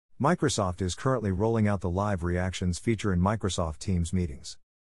Microsoft is currently rolling out the Live Reactions feature in Microsoft Teams meetings.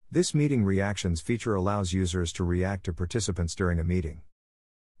 This meeting reactions feature allows users to react to participants during a meeting.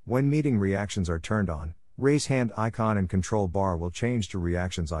 When meeting reactions are turned on, raise hand icon and control bar will change to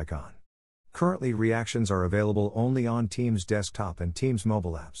reactions icon. Currently, reactions are available only on Teams desktop and Teams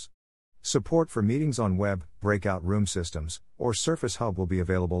mobile apps. Support for meetings on web, breakout room systems, or Surface Hub will be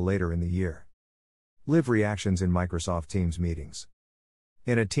available later in the year. Live reactions in Microsoft Teams meetings.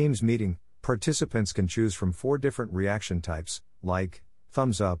 In a Teams meeting, participants can choose from 4 different reaction types, like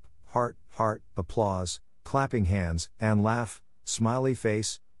thumbs up, heart, applause, clapping hands, and laugh, smiley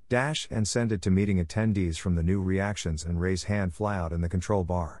face, dash, and send it to meeting attendees from the new reactions and raise hand flyout in the control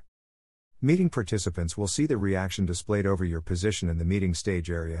bar. Meeting participants will see the reaction displayed over your position in the meeting stage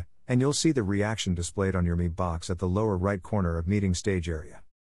area, and you'll see the reaction displayed on your Me box at the lower right corner of meeting stage area.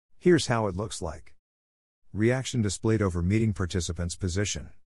 Here's how it looks like. Reaction displayed over meeting participants'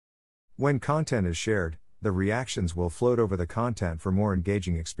 position. When content is shared, the reactions will float over the content for more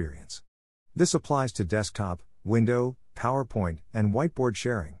engaging experience. This applies to desktop, window, PowerPoint, and whiteboard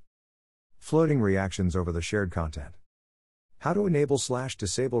sharing. Floating reactions over the shared content. How to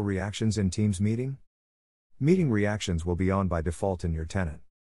enable/disable reactions in Teams meeting? Meeting reactions will be on by default in your tenant.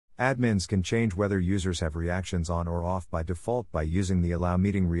 Admins can change whether users have reactions on or off by default by using the Allow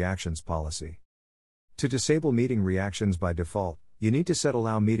Meeting Reactions policy. To disable meeting reactions by default, you need to set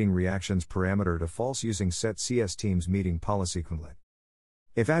Allow Meeting Reactions parameter to false using Set CS Teams Meeting Policy Commit.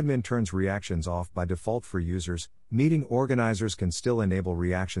 If admin turns reactions off by default for users, meeting organizers can still enable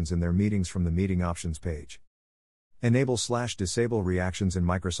reactions in their meetings from the Meeting Options page. Enable/disable reactions in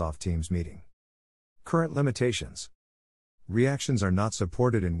Microsoft Teams meeting. Current limitations. Reactions are not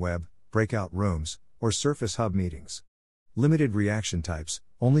supported in web, breakout rooms, or Surface Hub meetings. Limited reaction types,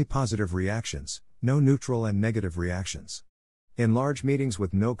 only positive reactions, no neutral and negative reactions. In large meetings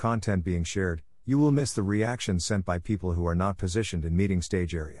with no content being shared, you will miss the reactions sent by people who are not positioned in meeting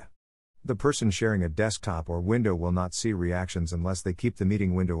stage area. The person sharing a desktop or window will not see reactions unless they keep the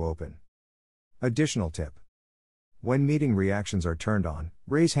meeting window open. Additional tip. When meeting reactions are turned on,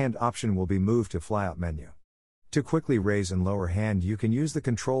 raise hand option will be moved to flyout menu. To quickly raise and lower hand, you can use the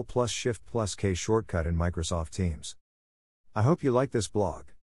Ctrl+Shift+K shortcut in Microsoft Teams. I hope you like this blog.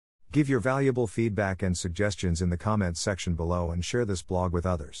 Give your valuable feedback and suggestions in the comments section below and share this blog with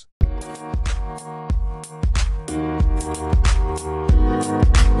others.